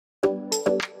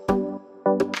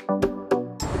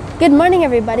Good morning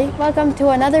everybody, welcome to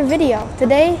another video.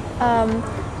 Today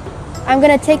I'm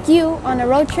gonna take you on a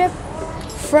road trip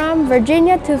from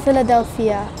Virginia to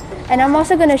Philadelphia, and I'm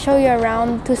also gonna show you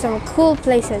around to some cool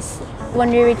places when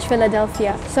we reach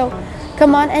Philadelphia. So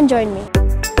come on and join me.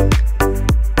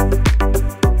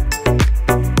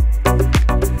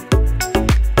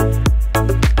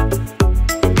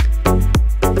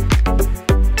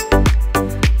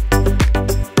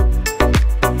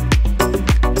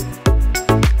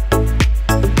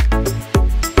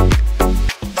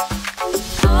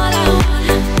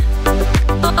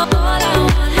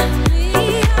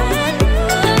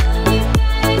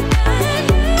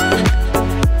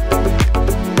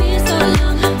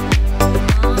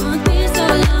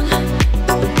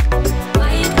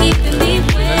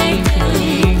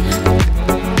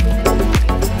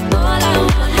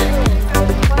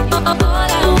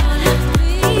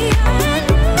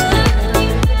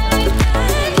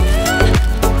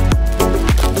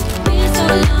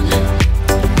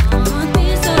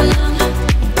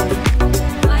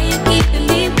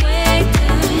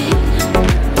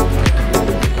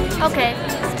 Okay,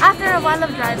 after a while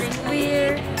of driving,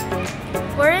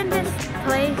 we're in this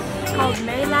place called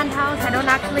Maryland House. I don't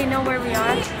actually know where we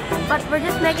are, but we're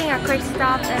just making a quick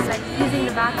stop and like using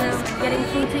the bathroom and getting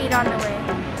food to eat on the way.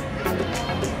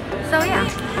 So yeah.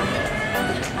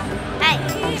 Hey!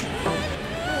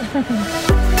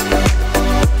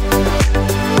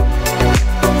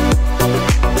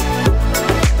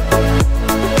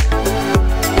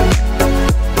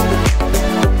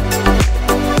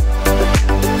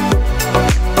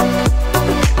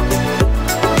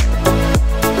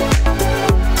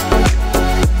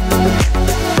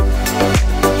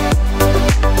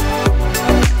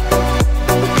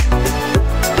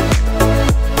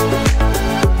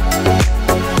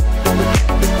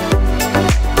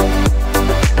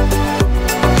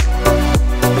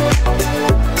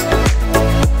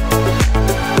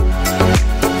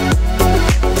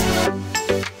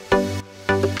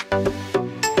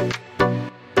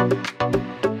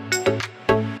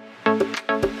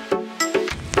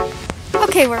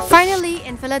 Okay, we're finally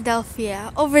in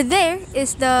Philadelphia. Over there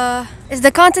is the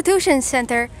Constitution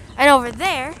Center, and over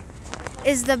there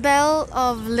is the Bell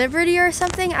of Liberty or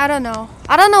something. I don't know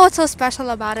what's so special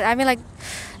about it. I mean, like,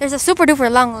 there's a super duper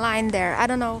long line there. I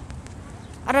don't know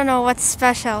what's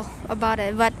special about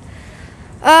it, but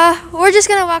we're just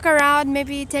gonna walk around,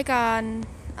 maybe take a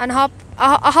hop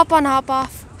on, hop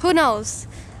off. Who knows?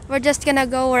 We're just gonna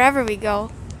go wherever we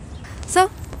go. So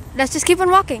let's just keep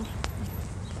on walking.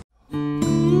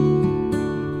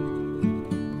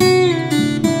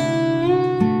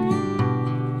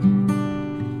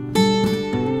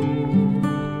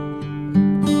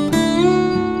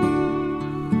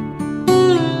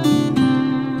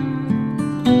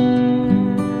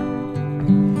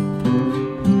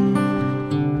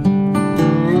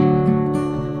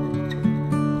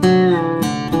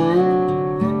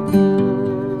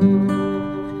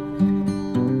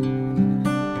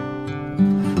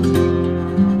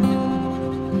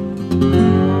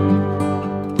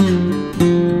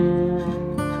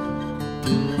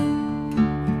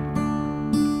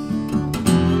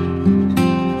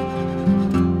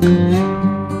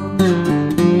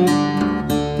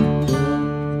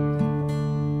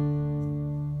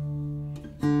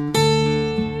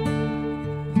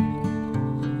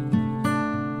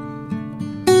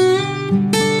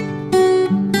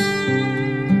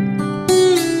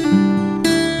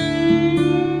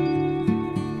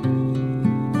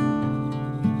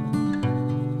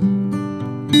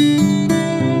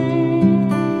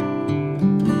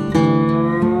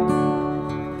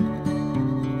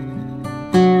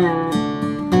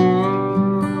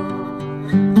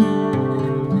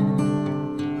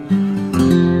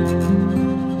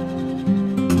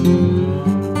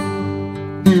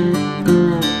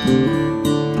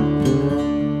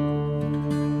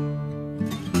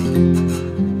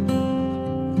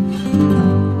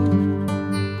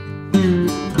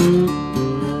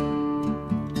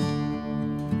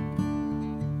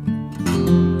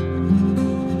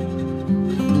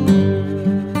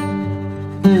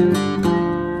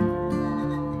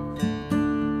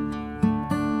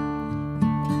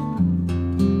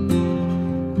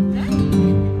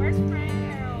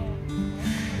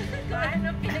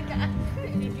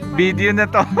 Video na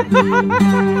to.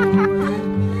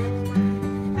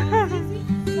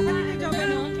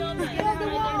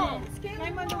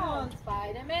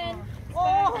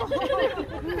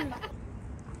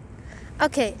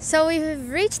 Okay, so we've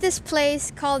reached this place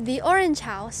called the Orange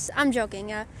House. I'm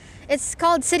joking. It's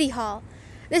called City Hall.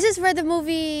 This is where the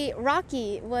movie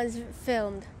Rocky was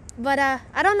filmed. but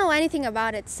I don't know anything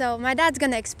about it, so my dad's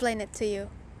gonna explain it to you.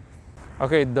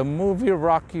 Okay, the movie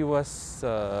Rocky was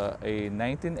a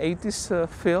 1980s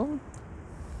film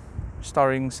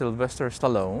starring Sylvester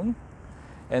Stallone,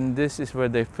 and this is where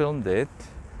they filmed it.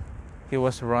 He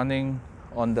was running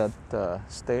on that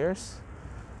stairs,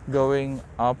 going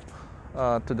up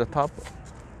to the top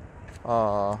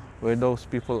where those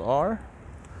people are.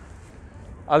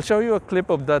 I'll show you a clip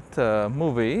of that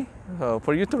movie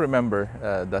for you to remember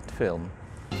that film.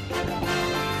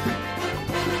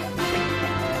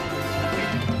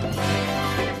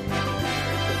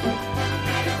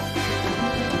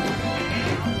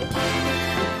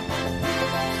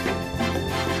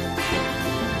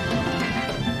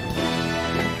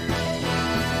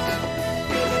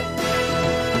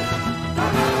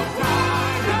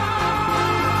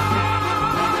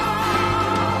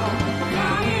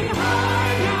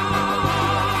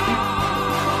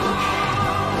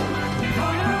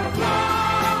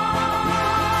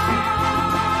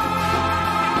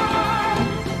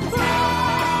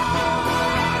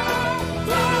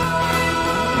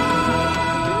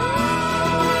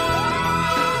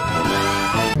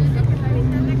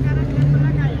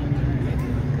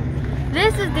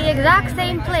 This is the exact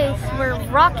same place where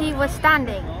Rocky was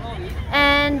standing.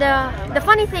 And the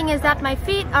funny thing is that my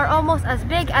feet are almost as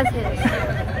big as his.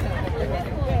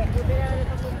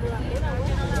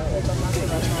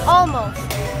 Almost.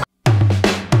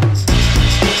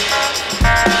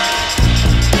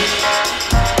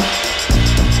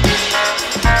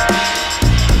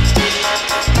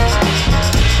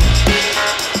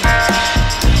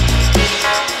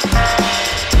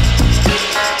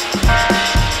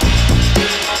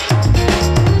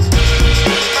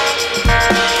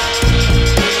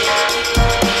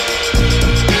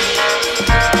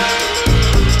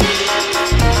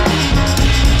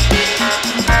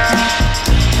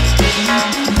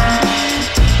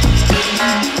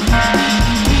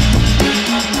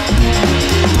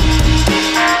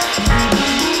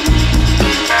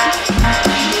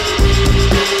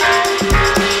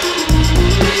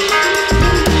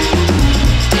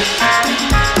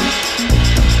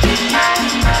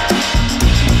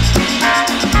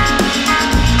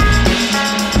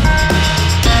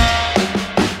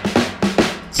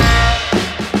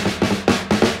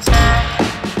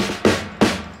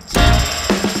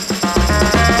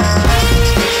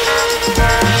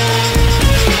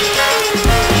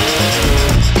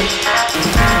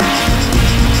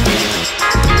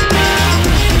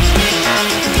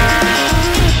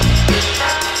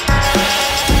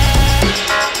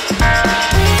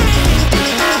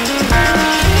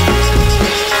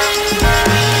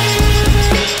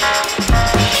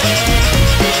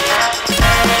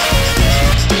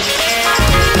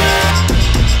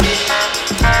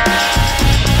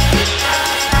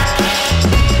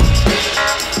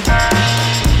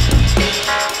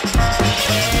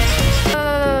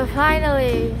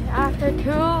 Finally, after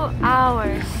 2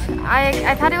 hours.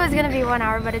 I thought it was gonna be 1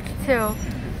 hour, but it's 2.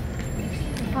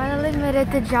 Finally made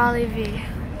it to Jollibee.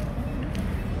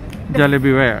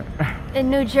 Jollibee where? In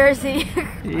New Jersey.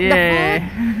 Yeah. The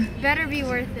food better be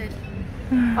worth it.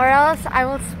 Or else I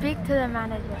will speak to the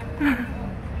manager.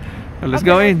 Well, let's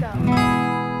go in. Let's go.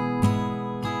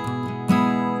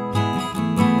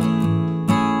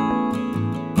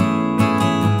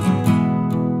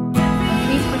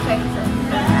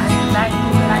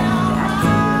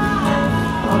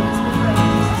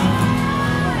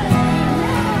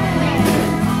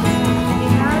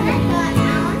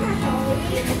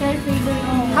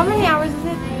 How many hours is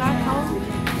it back home?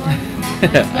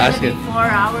 Ask it. 4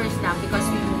 hours now because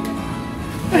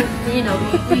we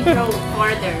drove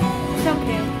farther. It's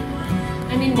okay.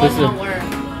 I mean 1 hour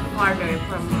farther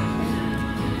from.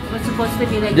 It was supposed to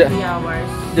be like 3 hours.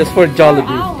 Just for 4 Jollibee.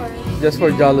 hours. Just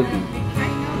for Jollibee.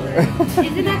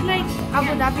 Isn't that like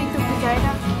Abu Dhabi to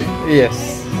Fujairah?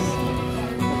 Yes.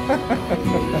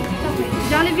 Okay.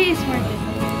 Jollibee is worth it.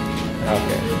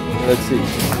 Okay. Let's see.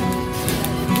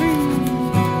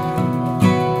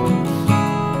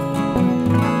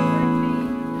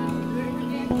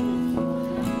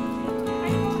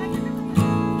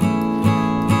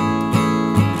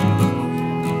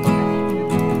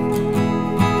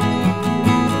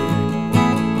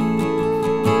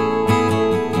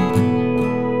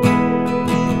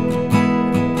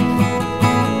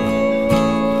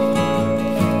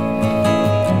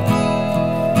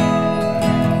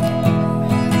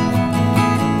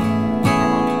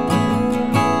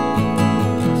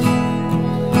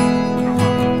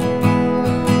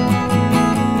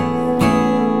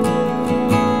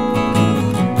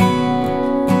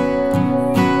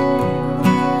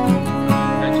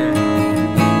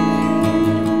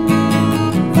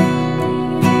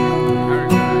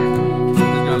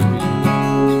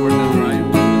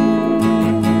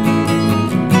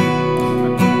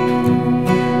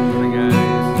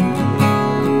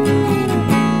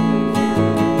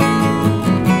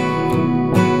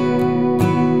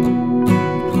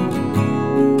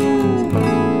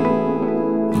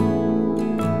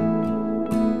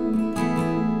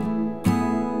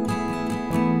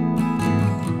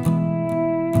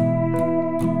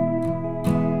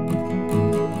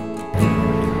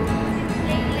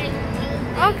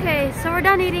 so we're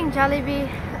done eating Jollibee.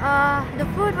 The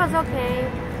food was okay.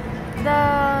 The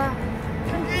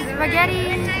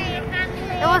spaghetti,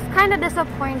 it was kind of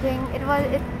disappointing. It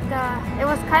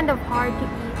was kind of hard to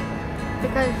eat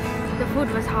because the food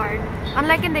was hard.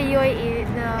 Unlike in the UAE,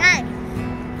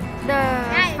 the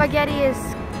spaghetti is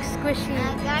squishy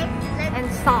and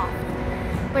soft,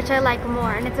 which I like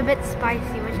more, and it's a bit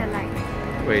spicy, which I like.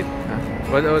 Wait, huh?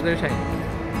 What are you saying?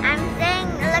 I'm saying,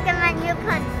 look at my new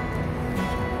punch.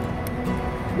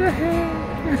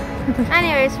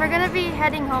 Anyways, we're gonna be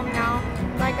heading home now,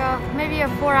 like maybe a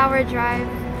 4-hour drive.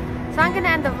 So I'm gonna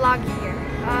end the vlog here.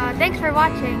 Thanks for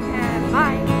watching, and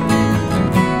bye.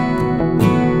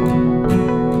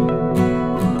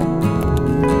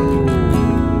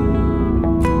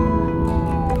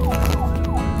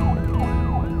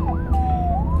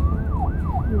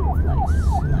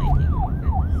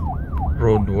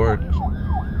 Road work.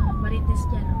 Marites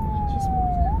dyan.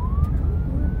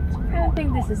 I don't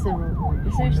think this is a road work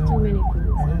because there's too many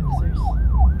police officers.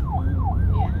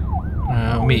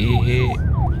 Umiihi.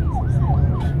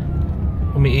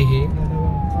 Umiihi.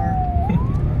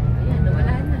 Ayan,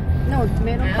 nawala na. No,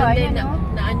 meron pa. Ayan,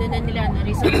 naano na nila,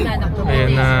 na-resolve na, nakuha na. Ayan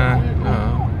na.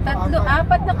 Tatlo,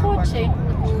 4 na kotse.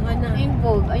 Nakuha na.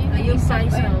 Involved. Ayun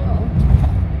size na.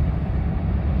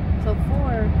 So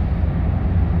 4.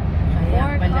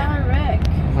 Kaya pala. Correct.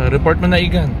 Report mo na,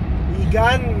 Igan.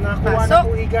 Igan, nakuha na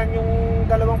po Igan yung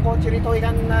dalawang kotse rito,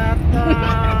 Igan, at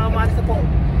maalis na po.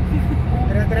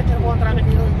 Dire-diretso na po ang traffic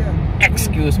dito, Igan.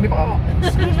 Excuse me po.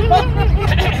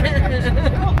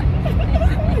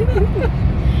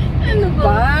 Ano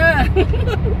ba?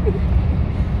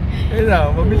 Ayun na,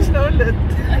 mabilis na ulit.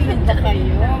 Ayun ba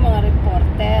kayo, mga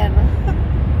reporter?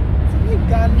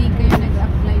 Igan. Hindi kayo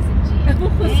nag-apply sa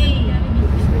GMA.